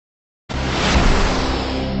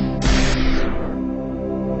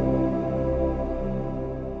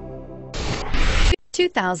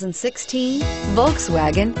2016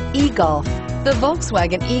 Volkswagen e-Golf. The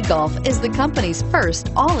Volkswagen e-Golf is the company's first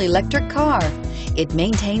all-electric car. It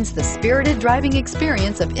maintains the spirited driving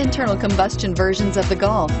experience of internal combustion versions of the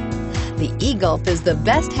Golf. The e-Golf is the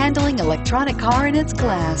best handling electronic car in its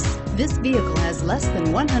class. This vehicle has less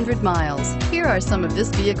than 100 miles. Here are some of this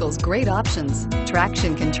vehicle's great options: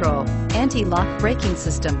 traction control, anti-lock braking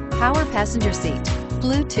system, power passenger seat,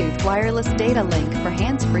 Bluetooth wireless data link for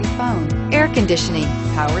hands-free phone, air conditioning,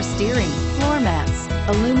 power steering, floor mats,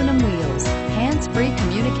 aluminum wheels, hands-free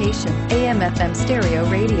communication, AM/FM stereo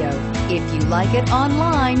radio. If you like it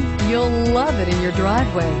online, you'll love it in your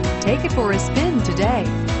driveway. Take it for a spin today.